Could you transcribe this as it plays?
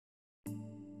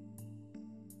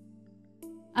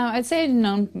I'd say I'm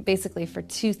known basically for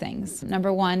two things.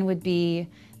 Number one would be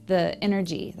the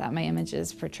energy that my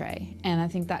images portray. And I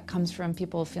think that comes from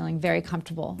people feeling very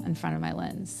comfortable in front of my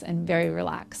lens and very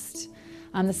relaxed.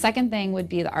 The second thing would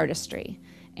be the artistry.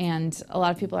 And a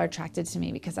lot of people are attracted to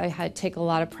me because I take a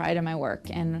lot of pride in my work.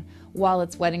 And while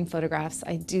it's wedding photographs,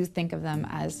 I do think of them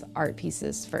as art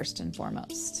pieces first and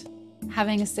foremost.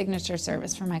 Having a signature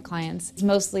service for my clients is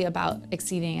mostly about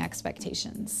exceeding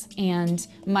expectations. And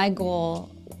my goal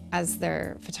as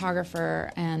their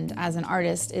photographer and as an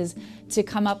artist is to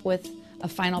come up with a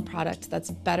final product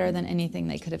that's better than anything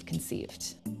they could have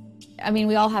conceived. I mean,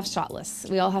 we all have shot lists.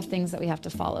 We all have things that we have to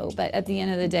follow, but at the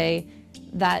end of the day,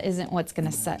 that isn't what's going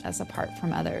to set us apart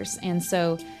from others. And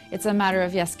so it's a matter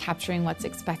of, yes, capturing what's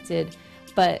expected,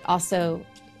 but also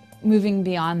moving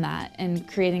beyond that and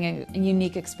creating a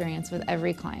unique experience with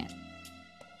every client.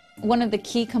 One of the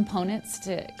key components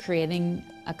to creating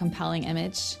a compelling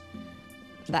image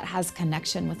that has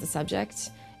connection with the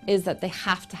subject is that they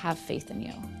have to have faith in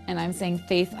you. And I'm saying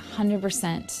faith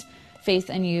 100%, faith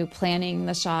in you planning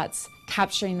the shots,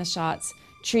 capturing the shots,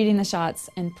 treating the shots,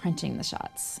 and printing the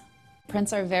shots.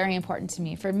 Prints are very important to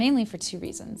me mainly for two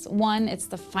reasons. One, it's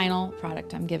the final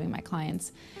product I'm giving my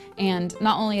clients. And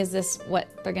not only is this what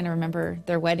they're going to remember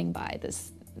their wedding by,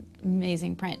 this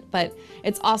amazing print, but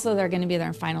it's also they're going to be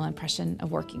their final impression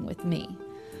of working with me.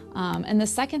 And the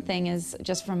second thing is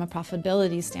just from a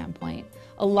profitability standpoint,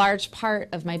 a large part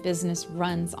of my business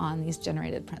runs on these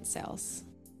generated print sales.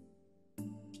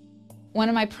 One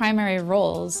of my primary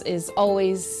roles is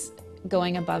always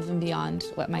going above and beyond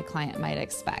what my client might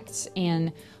expect.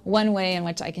 And one way in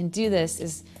which I can do this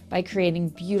is by creating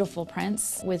beautiful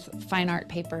prints with fine art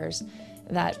papers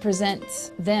that present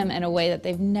them in a way that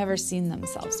they've never seen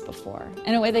themselves before,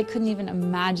 in a way they couldn't even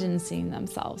imagine seeing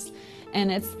themselves.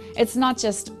 And it's not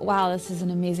just, wow, this is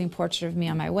an amazing portrait of me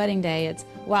on my wedding day. It's,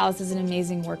 wow, this is an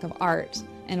amazing work of art.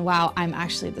 And wow, I'm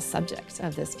actually the subject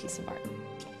of this piece of art.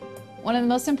 One of the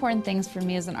most important things for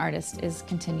me as an artist is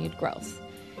continued growth.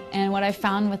 And what I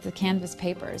found with the canvas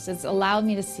papers is allowed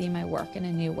me to see my work in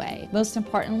a new way. Most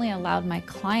importantly, allowed my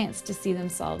clients to see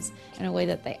themselves in a way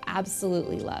that they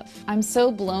absolutely love. I'm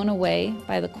so blown away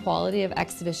by the quality of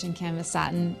Exhibition Canvas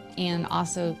Satin and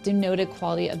also denoted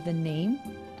quality of the name,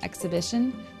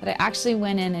 Exhibition, that I actually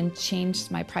went in and changed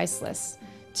my price list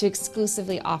to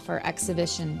exclusively offer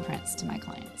exhibition prints to my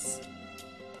clients.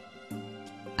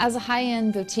 As a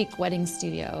high-end boutique wedding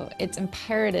studio, it's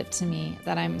imperative to me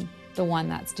that I'm the one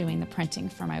that's doing the printing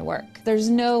for my work. There's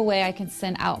no way I can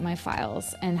send out my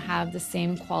files and have the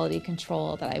same quality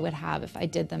control that I would have if I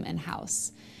did them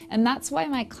in-house. And that's why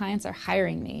my clients are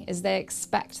hiring me, is they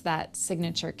expect that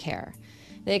signature care.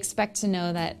 They expect to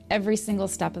know that every single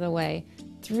step of the way,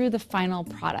 through the final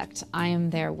product, I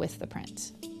am there with the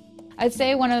print. I'd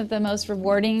say one of the most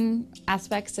rewarding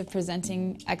aspects of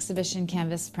presenting exhibition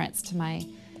canvas prints to my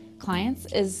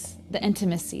clients is the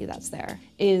intimacy that's there.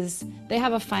 Is they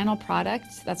have a final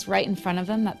product that's right in front of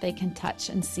them that they can touch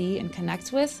and see and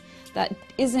connect with that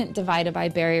isn't divided by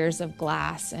barriers of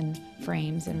glass and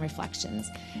frames and reflections.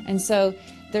 And so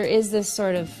there is this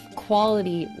sort of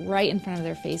quality right in front of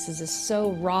their faces is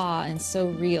so raw and so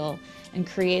real and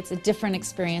creates a different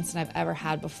experience than I've ever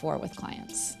had before with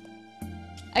clients.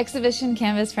 Exhibition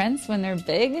canvas prints, when they're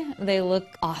big, they look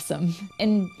awesome.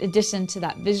 In addition to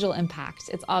that visual impact,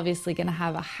 it's obviously going to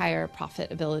have a higher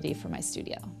profitability for my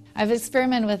studio. I've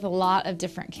experimented with a lot of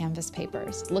different canvas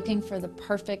papers, looking for the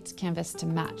perfect canvas to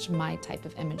match my type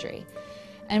of imagery.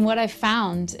 And what I've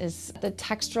found is the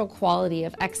textural quality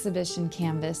of exhibition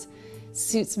canvas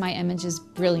suits my images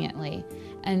brilliantly,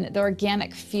 and the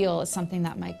organic feel is something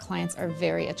that my clients are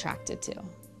very attracted to.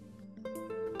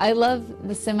 I love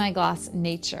the semi-gloss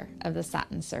nature of the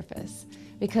satin surface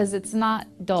because it's not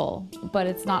dull, but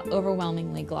it's not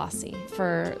overwhelmingly glossy.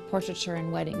 For portraiture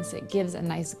and weddings, it gives a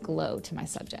nice glow to my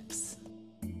subjects.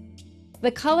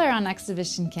 The color on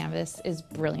exhibition canvas is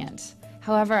brilliant.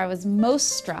 However, I was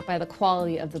most struck by the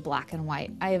quality of the black and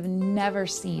white. I have never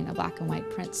seen a black and white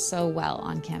print so well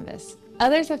on canvas.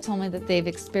 Others have told me that they've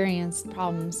experienced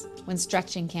problems when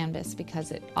stretching canvas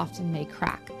because it often may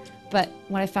crack. But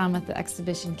what I found with the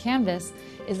exhibition canvas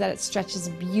is that it stretches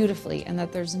beautifully and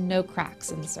that there's no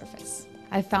cracks in the surface.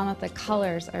 I found that the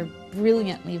colors are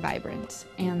brilliantly vibrant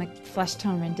and the flesh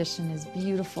tone rendition is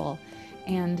beautiful.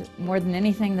 And more than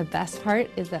anything, the best part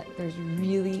is that there's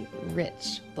really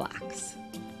rich blacks.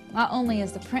 Not only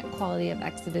is the print quality of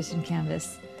exhibition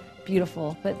canvas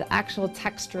beautiful, but the actual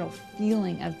textural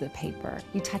feeling of the paper.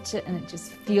 You touch it and it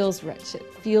just feels rich,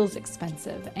 it feels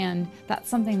expensive, and that's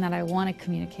something that I want to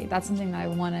communicate. That's something that I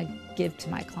want to give to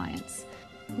my clients.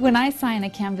 When I sign a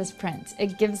canvas print,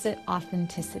 it gives it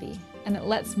authenticity, and it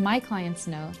lets my clients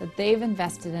know that they've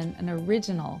invested in an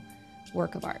original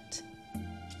work of art.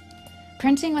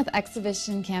 Printing with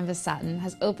exhibition canvas satin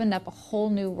has opened up a whole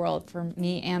new world for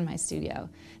me and my studio.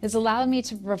 It's allowed me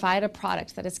to provide a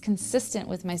product that is consistent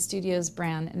with my studio's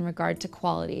brand in regard to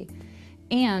quality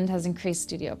and has increased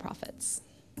studio profits.